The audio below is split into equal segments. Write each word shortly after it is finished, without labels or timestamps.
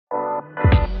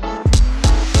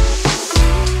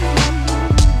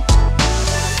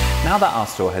Now that our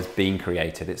store has been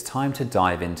created, it's time to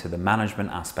dive into the management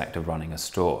aspect of running a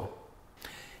store.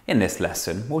 In this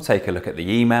lesson, we'll take a look at the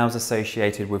emails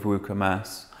associated with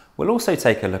WooCommerce. We'll also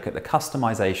take a look at the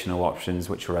customizational options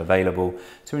which are available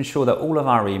to ensure that all of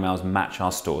our emails match our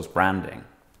store's branding.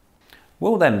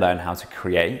 We'll then learn how to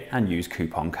create and use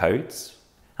coupon codes.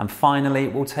 And finally,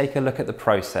 we'll take a look at the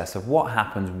process of what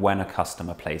happens when a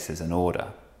customer places an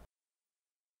order.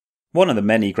 One of the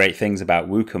many great things about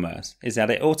WooCommerce is that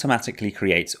it automatically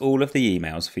creates all of the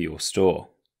emails for your store.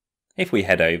 If we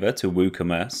head over to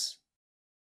WooCommerce,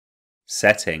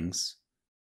 Settings,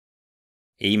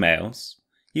 Emails,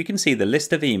 you can see the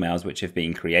list of emails which have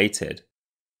been created.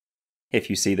 If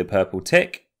you see the purple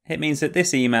tick, it means that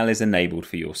this email is enabled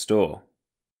for your store.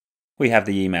 We have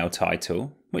the email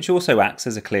title, which also acts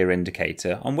as a clear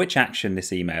indicator on which action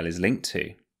this email is linked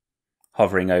to.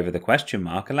 Hovering over the question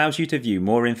mark allows you to view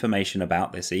more information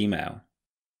about this email.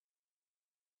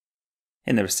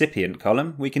 In the recipient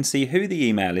column, we can see who the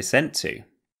email is sent to.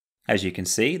 As you can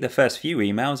see, the first few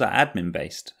emails are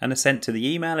admin-based and are sent to the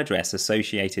email address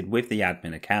associated with the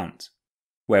admin account.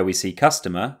 Where we see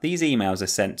customer, these emails are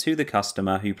sent to the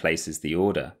customer who places the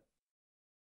order.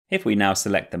 If we now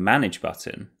select the Manage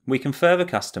button, we can further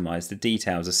customize the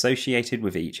details associated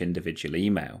with each individual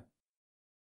email.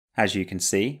 As you can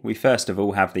see, we first of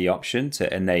all have the option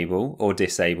to enable or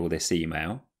disable this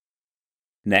email.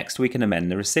 Next, we can amend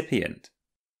the recipient.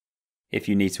 If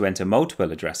you need to enter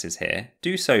multiple addresses here,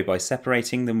 do so by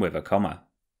separating them with a comma.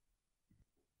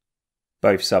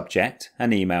 Both subject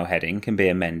and email heading can be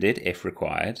amended if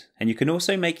required, and you can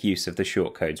also make use of the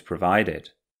shortcodes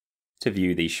provided. To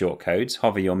view these shortcodes,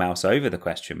 hover your mouse over the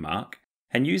question mark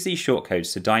and use these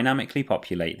shortcodes to dynamically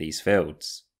populate these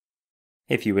fields.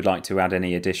 If you would like to add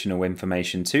any additional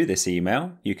information to this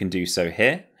email, you can do so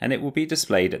here and it will be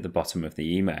displayed at the bottom of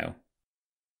the email.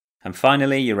 And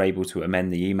finally, you're able to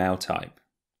amend the email type.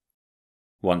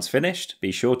 Once finished,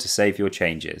 be sure to save your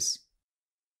changes.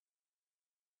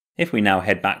 If we now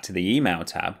head back to the Email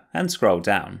tab and scroll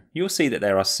down, you'll see that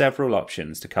there are several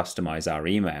options to customize our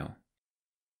email.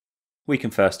 We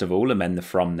can first of all amend the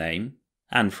from name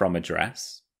and from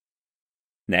address.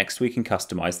 Next, we can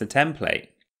customize the template.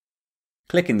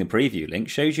 Clicking the preview link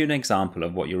shows you an example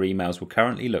of what your emails will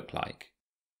currently look like.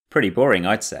 Pretty boring,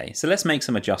 I'd say, so let's make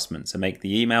some adjustments and make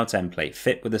the email template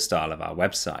fit with the style of our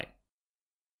website.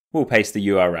 We'll paste the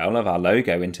URL of our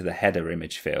logo into the header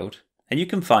image field, and you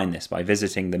can find this by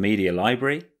visiting the media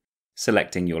library,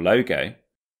 selecting your logo,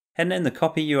 and then the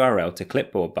copy URL to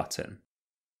clipboard button.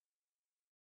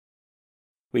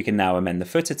 We can now amend the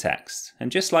footer text, and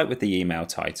just like with the email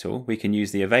title, we can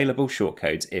use the available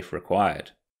shortcodes if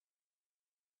required.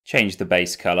 Change the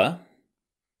base color,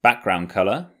 background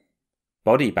color,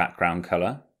 body background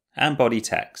color, and body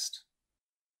text.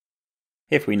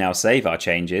 If we now save our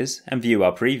changes and view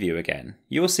our preview again,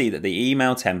 you'll see that the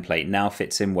email template now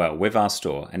fits in well with our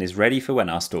store and is ready for when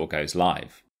our store goes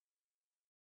live.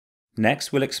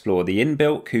 Next, we'll explore the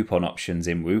inbuilt coupon options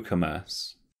in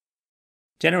WooCommerce.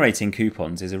 Generating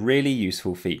coupons is a really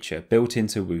useful feature built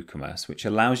into WooCommerce which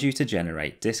allows you to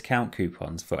generate discount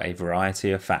coupons for a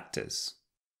variety of factors.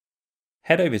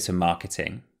 Head over to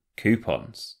Marketing,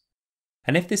 Coupons,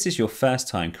 and if this is your first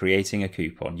time creating a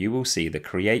coupon, you will see the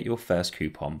Create Your First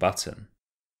Coupon button.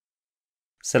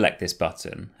 Select this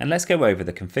button and let's go over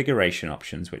the configuration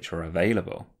options which are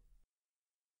available.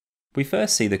 We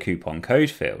first see the coupon code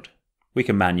field. We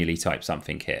can manually type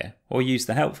something here or use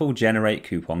the helpful Generate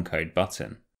Coupon Code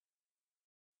button.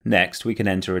 Next, we can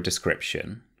enter a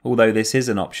description, although this is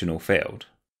an optional field.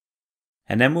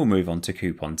 And then we'll move on to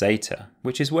coupon data,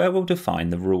 which is where we'll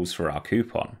define the rules for our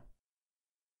coupon.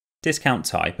 Discount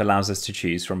type allows us to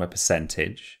choose from a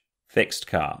percentage, fixed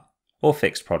cart, or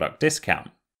fixed product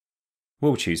discount.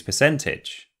 We'll choose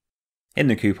percentage. In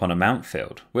the coupon amount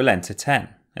field, we'll enter 10,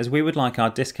 as we would like our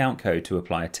discount code to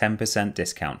apply a 10%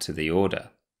 discount to the order.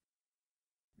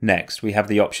 Next, we have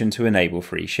the option to enable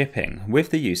free shipping with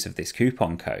the use of this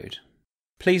coupon code.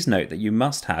 Please note that you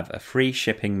must have a free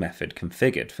shipping method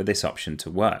configured for this option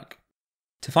to work.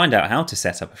 To find out how to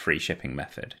set up a free shipping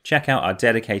method, check out our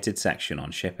dedicated section on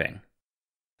shipping.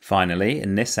 Finally,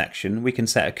 in this section, we can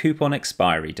set a coupon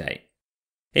expiry date.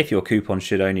 If your coupon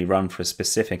should only run for a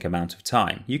specific amount of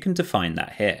time, you can define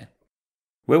that here.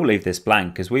 We'll leave this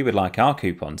blank as we would like our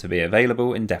coupon to be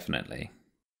available indefinitely.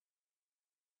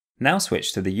 Now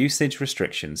switch to the Usage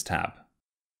Restrictions tab.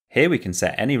 Here we can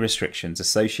set any restrictions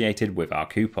associated with our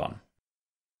coupon.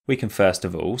 We can first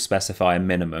of all specify a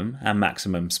minimum and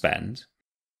maximum spend,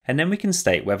 and then we can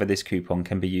state whether this coupon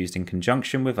can be used in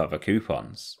conjunction with other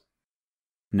coupons.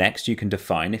 Next, you can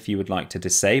define if you would like to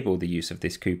disable the use of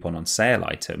this coupon on sale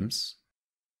items.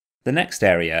 The next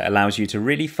area allows you to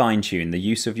really fine-tune the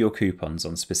use of your coupons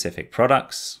on specific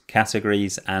products,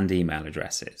 categories, and email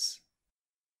addresses.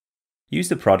 Use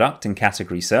the product and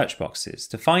category search boxes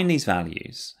to find these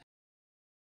values.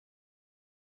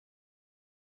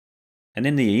 And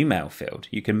in the email field,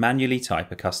 you can manually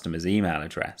type a customer's email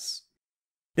address.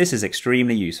 This is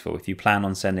extremely useful if you plan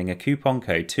on sending a coupon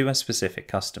code to a specific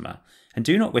customer and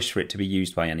do not wish for it to be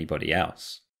used by anybody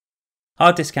else.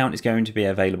 Our discount is going to be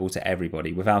available to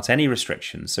everybody without any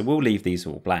restrictions, so we'll leave these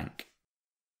all blank.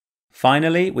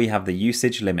 Finally, we have the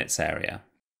usage limits area.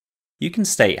 You can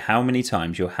state how many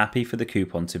times you're happy for the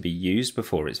coupon to be used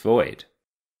before it's void.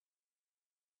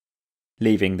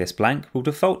 Leaving this blank will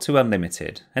default to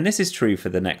unlimited, and this is true for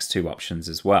the next two options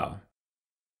as well.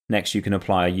 Next, you can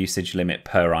apply a usage limit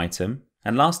per item,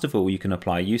 and last of all, you can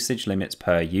apply usage limits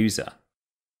per user.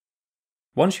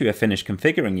 Once you have finished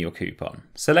configuring your coupon,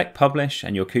 select Publish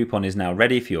and your coupon is now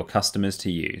ready for your customers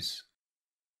to use.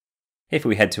 If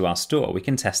we head to our store, we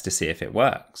can test to see if it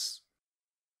works.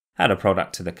 Add a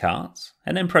product to the cart,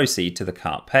 and then proceed to the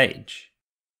cart page.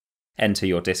 Enter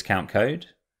your discount code.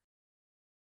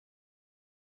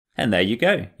 And there you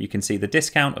go, you can see the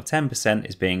discount of 10%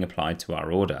 is being applied to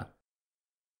our order.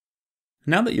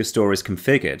 Now that your store is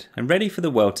configured and ready for the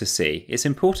world to see, it's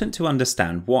important to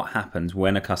understand what happens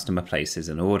when a customer places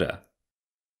an order.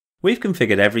 We've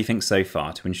configured everything so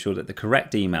far to ensure that the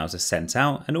correct emails are sent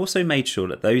out and also made sure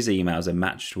that those emails are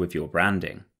matched with your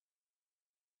branding.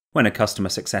 When a customer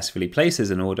successfully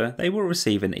places an order, they will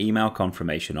receive an email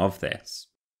confirmation of this.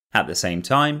 At the same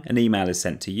time, an email is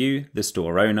sent to you, the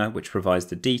store owner, which provides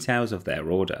the details of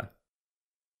their order.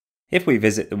 If we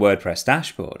visit the WordPress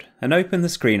dashboard and open the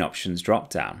Screen Options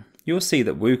drop-down, you'll see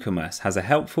that WooCommerce has a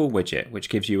helpful widget which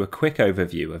gives you a quick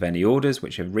overview of any orders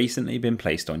which have recently been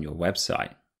placed on your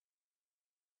website.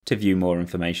 To view more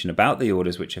information about the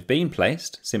orders which have been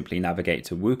placed, simply navigate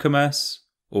to WooCommerce,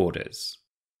 Orders.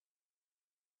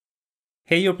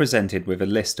 Here you're presented with a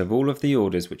list of all of the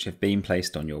orders which have been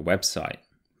placed on your website.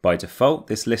 By default,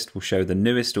 this list will show the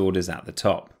newest orders at the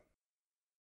top.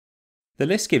 The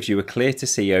list gives you a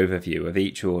clear-to-see overview of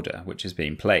each order which has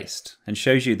been placed and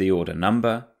shows you the order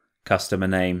number, customer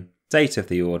name, date of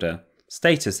the order,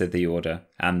 status of the order,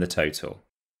 and the total.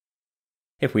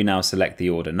 If we now select the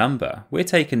order number, we're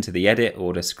taken to the Edit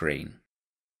Order screen.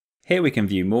 Here we can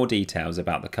view more details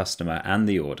about the customer and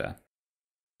the order.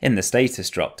 In the Status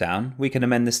drop-down, we can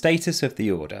amend the status of the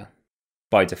order.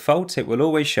 By default, it will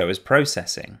always show as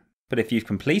processing, but if you've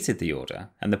completed the order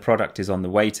and the product is on the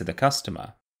way to the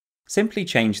customer, simply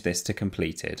change this to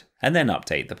completed and then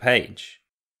update the page.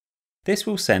 This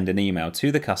will send an email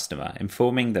to the customer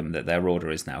informing them that their order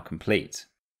is now complete.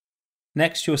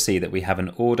 Next, you'll see that we have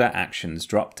an Order Actions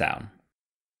drop-down.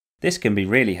 This can be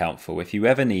really helpful if you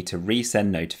ever need to resend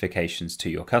notifications to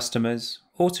your customers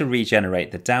or to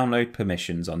regenerate the download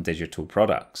permissions on digital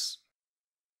products.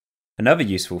 Another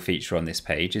useful feature on this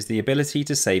page is the ability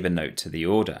to save a note to the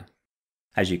order.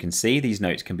 As you can see, these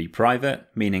notes can be private,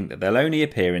 meaning that they'll only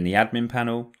appear in the admin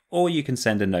panel, or you can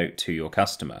send a note to your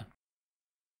customer.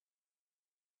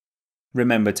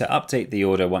 Remember to update the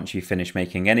order once you finish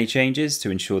making any changes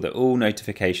to ensure that all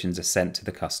notifications are sent to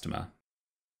the customer.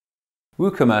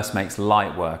 WooCommerce makes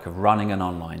light work of running an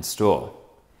online store.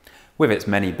 With its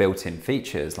many built-in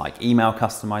features like email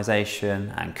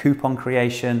customization and coupon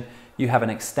creation, you have an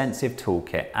extensive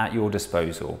toolkit at your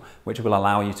disposal which will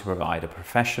allow you to provide a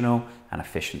professional and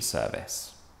efficient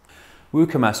service.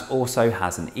 WooCommerce also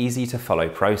has an easy-to-follow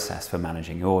process for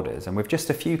managing orders, and with just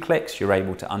a few clicks you're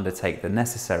able to undertake the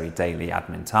necessary daily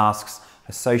admin tasks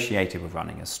associated with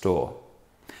running a store.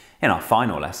 In our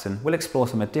final lesson, we'll explore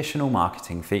some additional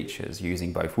marketing features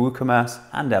using both WooCommerce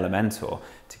and Elementor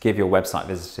to give your website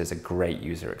visitors a great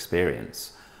user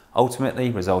experience, ultimately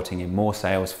resulting in more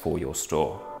sales for your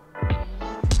store.